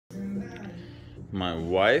My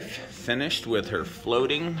wife finished with her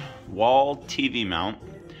floating wall TV mount,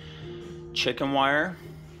 chicken wire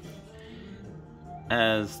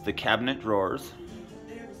as the cabinet drawers.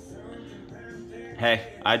 Hey,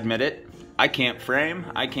 I admit it, I can't frame,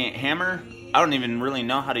 I can't hammer, I don't even really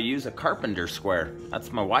know how to use a carpenter square.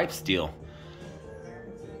 That's my wife's deal.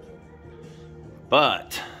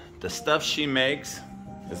 But the stuff she makes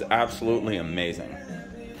is absolutely amazing,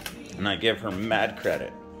 and I give her mad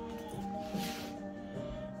credit.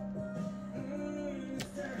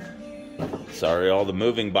 Sorry, all the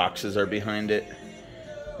moving boxes are behind it.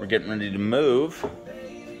 We're getting ready to move.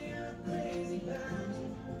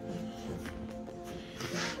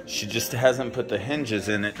 She just hasn't put the hinges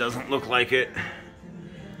in. It doesn't look like it.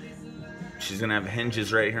 She's gonna have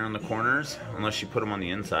hinges right here on the corners, unless she put them on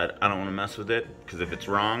the inside. I don't want to mess with it, because if it's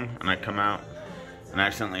wrong and I come out and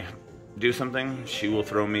accidentally do something, she will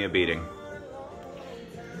throw me a beating.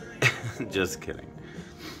 Just kidding.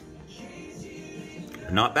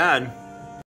 Not bad.